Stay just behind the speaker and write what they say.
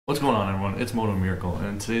What's going on, everyone? It's MotoMiracle, and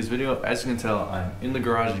in today's video, as you can tell, I'm in the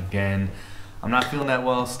garage again. I'm not feeling that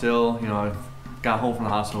well still. I got home from the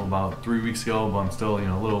hospital about 3 weeks ago, but I'm still, a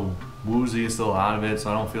little woozy, still out of it,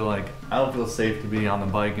 so I don't feel safe to be on the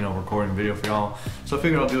bike, recording video for y'all. So I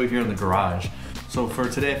figured I'll do it here in the garage. So for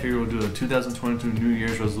today, I figured we'll do the 2022 New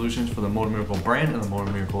Year's resolutions for the MotoMiracle brand and the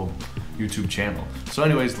MotoMiracle YouTube channel. So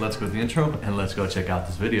anyways, let's go to the intro and let's go check out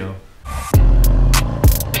this video.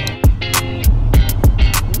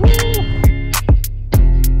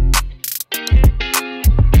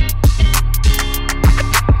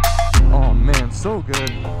 So good.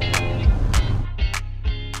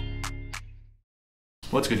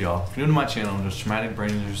 What's good, y'all? If you're new to my channel, I'm just a traumatic brain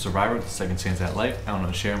injury survivor with a second chance at life. I want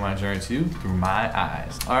to share my journey to you through my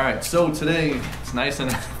eyes. Alright, so today it's nice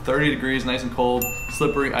and 30 degrees, nice and cold,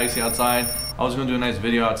 slippery, icy outside. I was gonna do a nice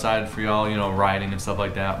video outside for y'all, riding and stuff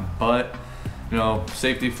like that, but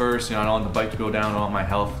safety first. I don't want the bike to go down. I want my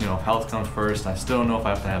health. Health comes first. I still don't know if I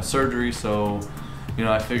have to have surgery, so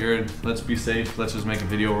I figured let's be safe. Let's just make a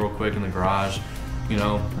video real quick in the garage.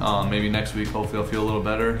 Maybe next week, hopefully I'll feel a little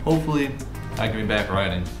better. Hopefully I can be back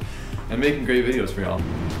riding and making great videos for y'all.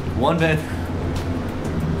 One bed.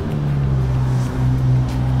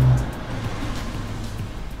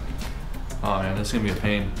 Oh man, this is gonna be a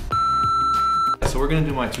pain. So we're gonna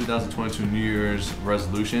do my 2022 New Year's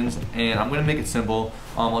resolutions, and I'm gonna make it simple.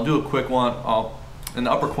 I'll do a quick one. In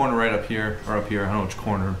the upper corner right up here, or up here, I don't know which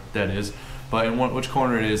corner that is, but in which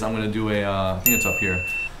corner it is, I'm gonna do I think it's up here.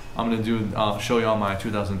 I'm gonna show y'all my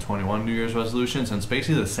 2021 New Year's resolutions, and it's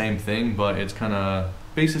basically the same thing, but it's kind of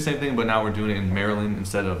basically the same thing, but now we're doing it in Maryland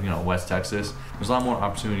instead of West Texas. There's a lot more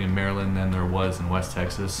opportunity in Maryland than there was in West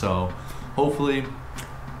Texas, so hopefully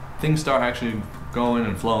things start actually going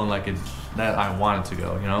and flowing like that I want it to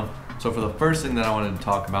go. So for the first thing that I wanted to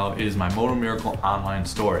talk about is my MotoMiracle online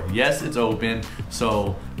store. Yes, it's open,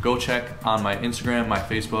 so go check on my Instagram, my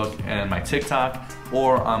Facebook, and my TikTok,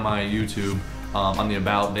 or on my YouTube. On the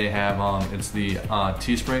about, they have it's the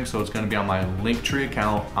Teespring, so it's going to be on my Linktree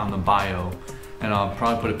account on the bio, and I'll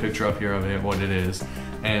probably put a picture up here of it, what it is.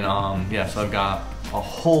 And yeah, so I've got a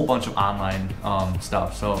whole bunch of online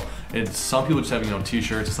stuff. So some people just have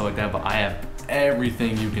t-shirts and stuff like that, but I have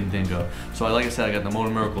everything you can think of. So like I said, I got the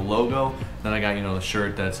MotoMiracle logo, then I got the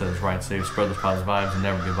shirt that says ride safe, spread those positive vibes, and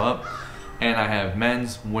never give up. And I have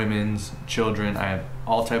men's, women's, children. I have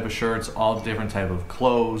all type of shirts, all different type of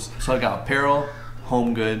clothes. So I got apparel,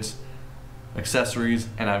 home goods, accessories,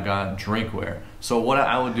 and I've got drinkware. So what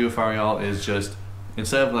I would do if I were y'all is just,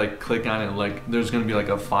 instead of click on it, there's gonna be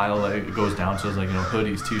a file that it goes down to,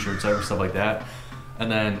 hoodies, t-shirts, stuff like that.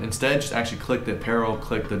 And then instead, just actually click the apparel,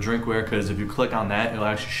 click the drinkware, because if you click on that, it'll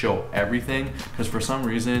actually show everything. Because for some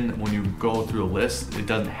reason, when you go through a list, it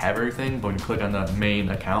doesn't have everything, but when you click on the main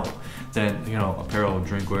account, then, apparel,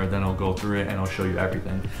 drinkware, then it'll go through it and it'll show you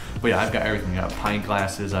everything. But yeah, I've got everything. I got pint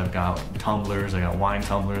glasses, I've got tumblers, I got wine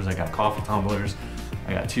tumblers, I got coffee tumblers,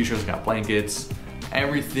 I got t-shirts, I got blankets,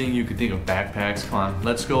 everything you could think of, backpacks. Come on,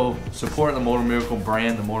 let's go support the MotoMiracle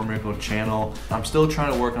brand, the MotoMiracle channel. I'm still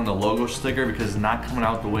trying to work on the logo sticker because it's not coming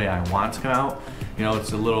out the way I want it to come out. It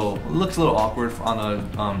looks a little awkward on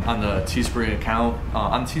the Teespring account.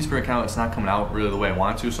 On the Teespring account, it's not coming out really the way I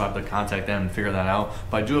want to, so I have to contact them and figure that out.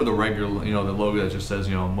 But I do have the regular, the logo that just says,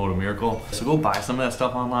 MotoMiracle. So go buy some of that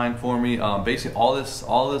stuff online for me. Basically, all this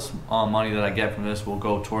money that I get from this will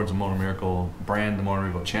go towards the MotoMiracle brand, the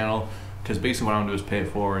MotoMiracle channel. Because basically what I'm gonna do is pay it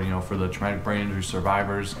forward, for the traumatic brain injury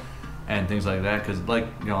survivors and things like that. Because like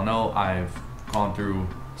y'all know, I've gone through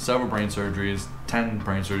several brain surgeries, 10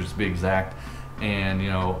 brain surgeries to be exact. And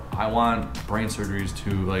I want brain surgeries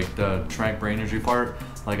to, the traumatic brain injury part,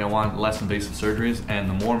 I want less invasive surgeries. And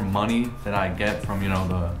the more money that I get from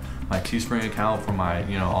my Teespring account, from my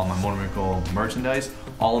all my MotoMiracle merchandise,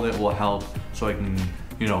 all of it will help, so I can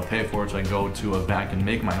pay for it, so I can go to an event, I can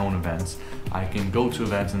make my own events. I can go to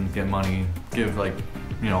events and get money, give $100,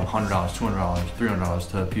 $200,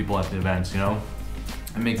 $300 to people at the events, and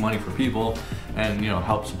make money for people, and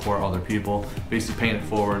help support other people, basically paying it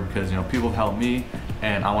forward, because people have helped me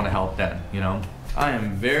and I want to help them. I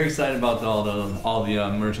am very excited about all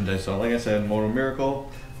the merchandise. So like I said,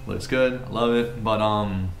 MotoMiracle looks good, I love it, but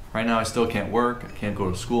right now I still can't work, I can't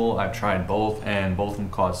go to school. I've tried both, and both of them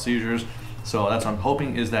cause seizures. So that's what I'm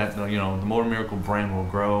hoping, is that the MotoMiracle brand will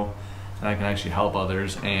grow and I can actually help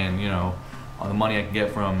others, and the money I can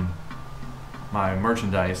get from my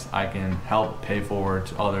merchandise, I can help pay forward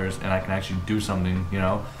to others, and I can actually do something,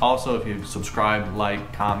 Also, if you subscribe,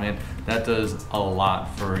 like, comment, that does a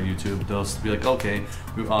lot for YouTube. They'll be like, okay,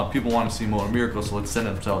 people want to see MotoMiracle, so let's send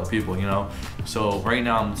them to other people, So right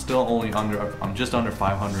now I'm just under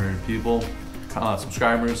 500 people.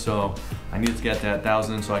 subscribers, so I need to get that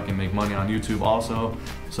 1,000 so I can make money on YouTube also.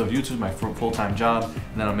 So if YouTube is my full-time job,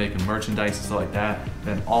 and then I'm making merchandise and stuff like that,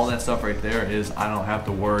 then all that stuff right there is I don't have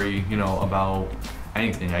to worry, you know, about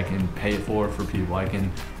anything. I can pay it forward for people. I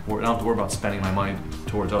don't have to worry about spending my money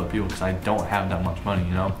towards other people because I don't have that much money,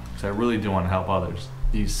 you know, because I really do want to help others.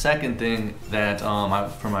 The second thing that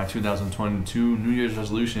for my 2022 New Year's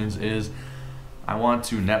resolutions is I want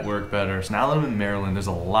to network better. So now that I'm in Maryland, there's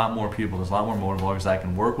a lot more people, there's a lot more motovloggers that I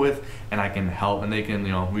can work with and I can help, and they can,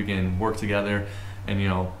 you know, we can work together, and you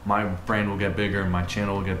know, my brand will get bigger, my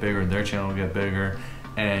channel will get bigger, their channel will get bigger,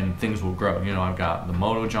 and things will grow. You know, I've got the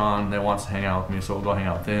Moto John that wants to hang out with me, so we'll go hang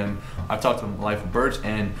out with him. I've talked to Life of Birch,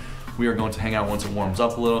 and we are going to hang out once it warms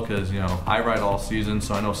up a little, because, you know, I ride all season,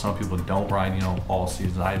 so I know some people don't ride, you know, all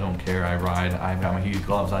season. I don't care, I ride, I've got my heated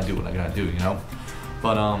gloves, I do what I gotta do, you know.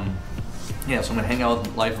 But yeah, so I'm gonna hang out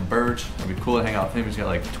with Life of Birch. It'd be cool to hang out with him. He's got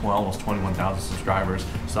like almost 21,000 subscribers,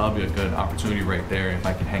 so that'll be a good opportunity right there if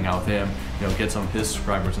I can hang out with him, you know, get some of his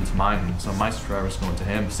subscribers into mine, and some of my subscribers going to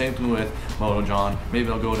him. Same thing with Moto John. Maybe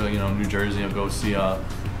I'll go to, you know, New Jersey. I'll go see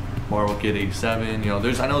Marvel Kid 87. You know,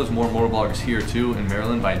 I know there's more motovloggers here too in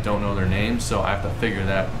Maryland, but I don't know their names, so I have to figure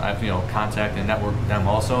that. I have to, you know, contact and network with them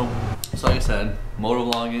also. So like I said,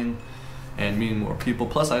 motovlogging and meeting more people.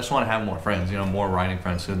 Plus, I just want to have more friends, you know, more riding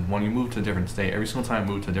friends. Because when you move to a different state, every single time I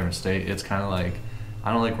move to a different state, it's kind of like,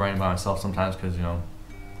 I don't like riding by myself sometimes because, you know,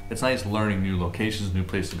 it's nice learning new locations, new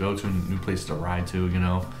places to go to, new places to ride to, you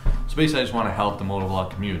know. So basically, I just want to help the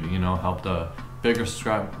motovlog community, you know, help the bigger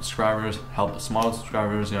subscribers, help the smaller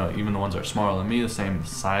subscribers, you know, even the ones that are smaller than me, the same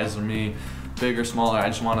size as me, bigger, smaller. I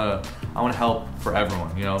want to help for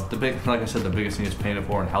everyone, you know. Like I said, the biggest thing is paying it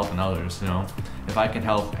forward and helping others, you know. If I can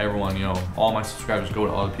help everyone, you know, all my subscribers go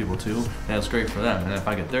to other people too, then it's great for them. And if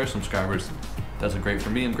I get their subscribers, that's great for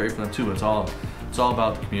me and great for them too. It's all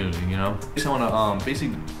about the community, you know. I want to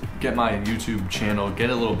basically get my YouTube channel, get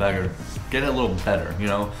it a little better, you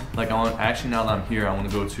know. Like actually now that I'm here, I want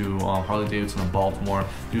to go to Harley-Davidson in Baltimore,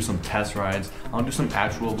 do some test rides. I want to do some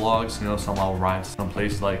actual vlogs, you know, some I'll ride to some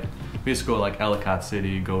place like, basically go to like Ellicott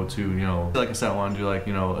City, go to, you know, like I said, I want to do like,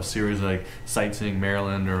 you know, a series of like sightseeing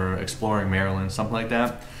Maryland or exploring Maryland, something like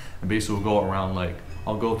that. And basically we'll go around, like,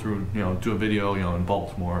 I'll go through, you know, do a video, you know, in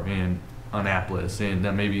Baltimore and Annapolis, and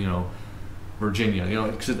then maybe, you know, Virginia, you know,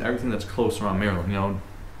 because everything that's close around Maryland, you know.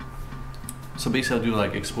 So basically I'll do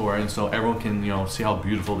like exploring, so everyone can, you know, see how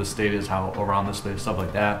beautiful this state is, how around this place, stuff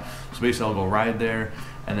like that. So basically I'll go ride there,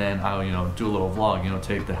 and then I'll, you know, do a little vlog, you know,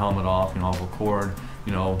 take the helmet off, you know, I'll record,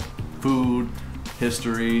 you know, food,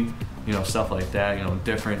 history, you know, stuff like that, you know,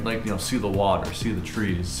 different, like, you know, see the water, see the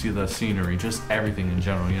trees, see the scenery, just everything in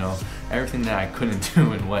general, you know, everything that I couldn't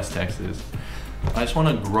do in West Texas. I just want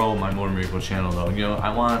to grow my MotoMiracle channel though, you know. I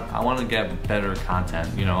want to get better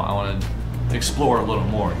content, you know. I want to explore a little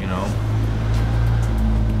more, you know.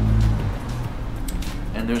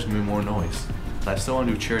 And there's gonna be more noise. I still want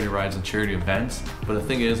to do charity rides and charity events, but the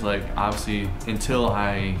thing is, like, obviously until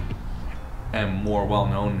I am more well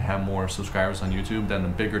known and have more subscribers on YouTube, then the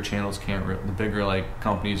bigger channels the bigger like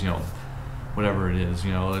companies, you know, whatever it is,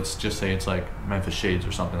 you know, let's just say it's like Memphis Shades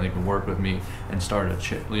or something, they can work with me and start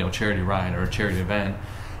a you know, charity ride or a charity event.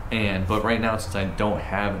 But right now, since I don't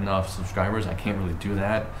have enough subscribers, I can't really do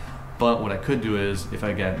that. But what I could do is, if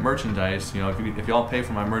I get merchandise, you know, if y'all pay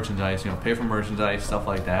for my merchandise, you know, pay for merchandise, stuff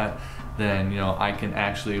like that, then, you know, I can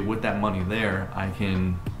actually, with that money there, I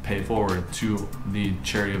can pay forward to the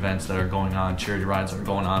charity events that are going on, charity rides that are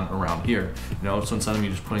going on around here. You know, so instead of me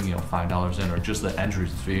just putting, you know, $5 in or just the entry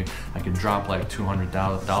fee, I could drop like $200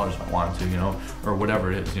 if I wanted to, you know, or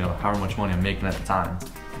whatever it is, you know, however much money I'm making at the time.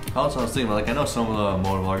 Also, I was thinking, like, I know some of the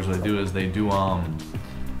motovloggers, what they do is they do,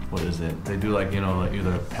 what is it? They do like, you know, like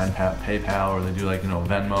either PayPal, or they do like, you know,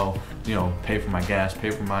 Venmo, you know, pay for my gas,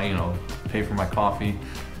 pay for my, you know, pay for my coffee.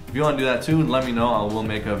 If you want to do that too, let me know. I will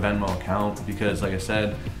make a Venmo account, because like I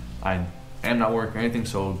said, I am not working or anything,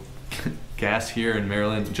 so gas here in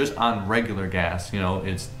Maryland, just on regular gas, you know,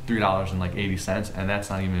 it's $3.80, and that's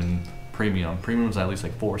not even premium. Premium is at least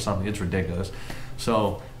like $4 or something. It's ridiculous.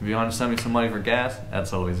 So if you want to send me some money for gas,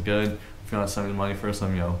 that's always good. If you want to send me money for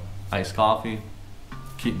some, you know, iced coffee,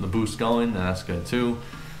 keep the boost going, then that's good too.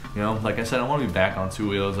 You know, like I said, I want to be back on two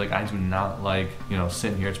wheels. Like, I do not like, you know,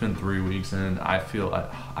 sitting here. It's been 3 weeks, and I feel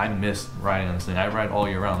I miss riding on this thing. I ride all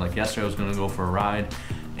year round. Like yesterday, I was gonna go for a ride,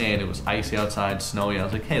 and it was icy outside, snowy. I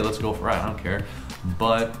was like, hey, let's go for a ride. I don't care.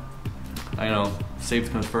 But I know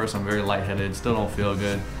safety comes first. I'm very lightheaded. Still don't feel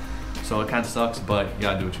good. So it kind of sucks, but you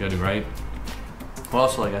gotta do what you gotta do, right? But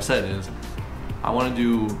also, like I said, is I want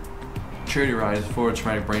to do charity rides for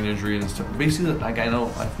traumatic brain injury and stuff. Basically, like, I know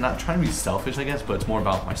I'm not trying to be selfish, I guess, but it's more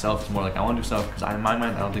about myself. It's more like I want to do stuff because in my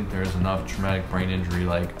mind I don't think there's enough traumatic brain injury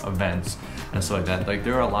like events and stuff like that. Like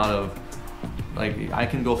there are a lot of, like, I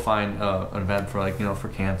can go find an event for, like, you know, for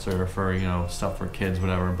cancer, for, you know, stuff for kids,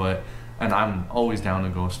 whatever, but, and I'm always down to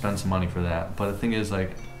go spend some money for that. But the thing is,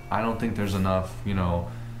 like, I don't think there's enough, you know,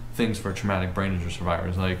 things for traumatic brain injury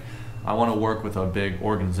survivors. Like, I want to work with a big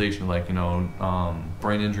organization like, you know,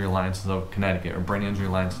 Brain Injury Alliances of Connecticut, or Brain Injury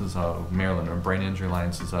Alliances of Maryland, or Brain Injury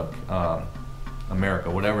Alliances of America,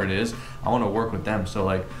 whatever it is. I want to work with them. So,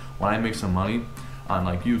 like, when I make some money on,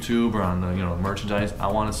 like, YouTube or on the, you know, merchandise, I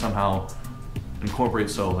want to somehow incorporate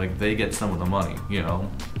so, like, they get some of the money, you know.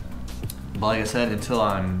 But like I said, until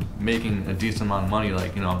I'm making a decent amount of money,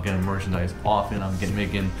 like, you know, I'm getting merchandise often, I'm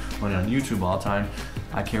making money on YouTube all the time,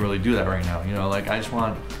 I can't really do that right now, you know. Like,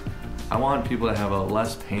 I want people to have a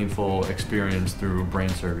less painful experience through brain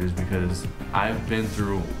surgeries, because I've been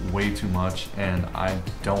through way too much, and I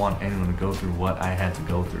don't want anyone to go through what I had to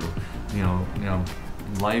go through. You know,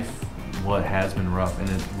 life, what has been rough, and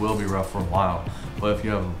it will be rough for a while. But if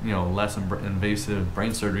you have, you know, less invasive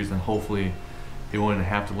brain surgeries, then hopefully you wouldn't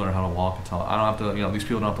have to learn how to walk and talk. I don't have to, you know, these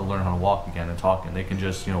people don't have to learn how to walk again and talk, and they can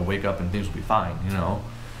just, you know, wake up and things will be fine, you know.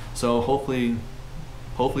 So hopefully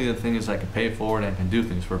the thing is I can pay it forward and I can do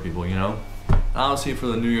things for people, you know. Honestly, for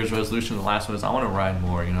the New Year's resolution, the last one is I want to ride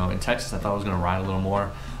more, you know. In Texas, I thought I was going to ride a little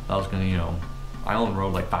more. I was going to, you know, I only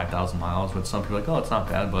rode like 5,000 miles, but some people are like, oh, it's not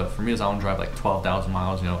bad. But for me, is I want to drive like 12,000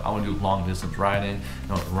 miles, you know. I want to do long distance riding, you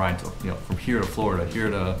know, ride to, you know, from here to Florida, here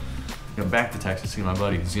to, you know, back to Texas, see my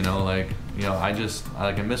buddies, you know. Like, you know, I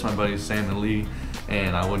miss my buddies Sam and Lee,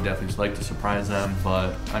 and I would definitely just like to surprise them.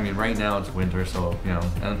 But I mean, right now it's winter, so, you know,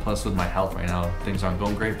 and plus with my health right now, things aren't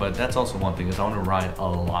going great. But that's also one thing, is I want to ride a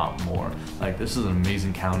lot more. Like, this is an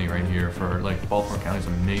amazing county right here. For, like, Baltimore County is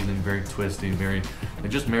amazing, very twisty, very, like,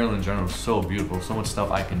 just Maryland in general is so beautiful, so much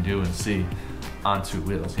stuff I can do and see on two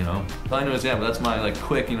wheels, you know. But anyways, yeah, but that's my, like,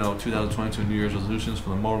 quick, you know, 2022 New Year's resolutions for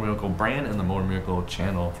the MotoMiracle brand and the MotoMiracle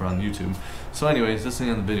channel for on YouTube. So anyways, this is the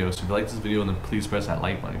end of the video. So if you like this video, then please press that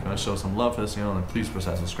like button. If you want to show some love for this channel, then please press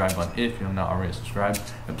that subscribe button if you're not already subscribed,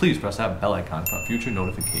 and please press that bell icon for future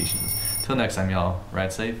notifications. Till next time, y'all,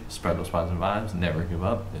 ride safe, spread those positive vibes, never give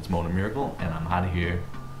up. It's MotoMiracle, and I'm out of here.